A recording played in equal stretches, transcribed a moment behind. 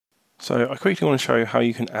So I quickly want to show how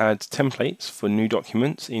you can add templates for new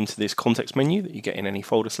documents into this context menu that you get in any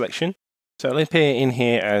folder selection. So it'll appear in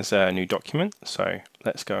here as a new document. So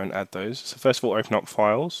let's go and add those. So first of all, open up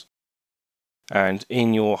Files. And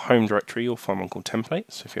in your home directory, you'll find one called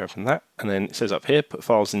Templates. So if you open that, and then it says up here, put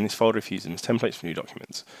files in this folder if you use them as templates for new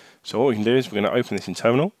documents. So what we can do is we're going to open this in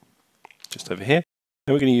Terminal, just over here.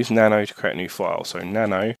 Then we're going to use nano to create a new file. So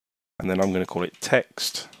nano, and then I'm going to call it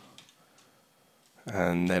text.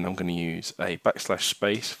 And then I'm going to use a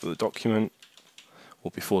 \space for the document,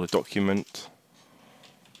 or before the document,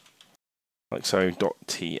 like so,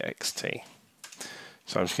 .txt.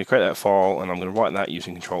 So I'm just going to create that file, and I'm going to write that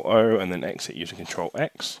using Control-O, and then exit using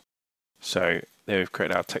Control-X. So there we've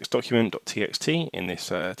created our text document .txt in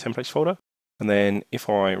this templates folder. And then if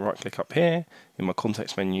I right-click up here, in my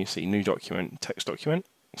context menu, see New Document, Text Document.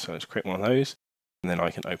 So let's create one of those, and then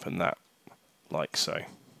I can open that like so.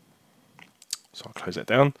 So I'll close that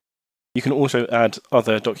down. You can also add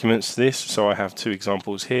other documents to this. So I have two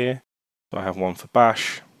examples here. So I have one for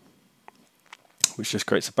Bash, which just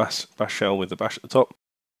creates a bash shell with the bash at the top,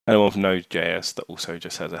 and one for Node.js that also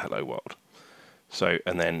just has a hello world. So,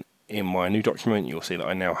 and then in my new document, you'll see that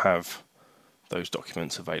I now have those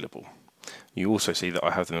documents available. You also see that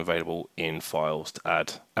I have them available in files to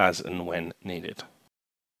add as and when needed.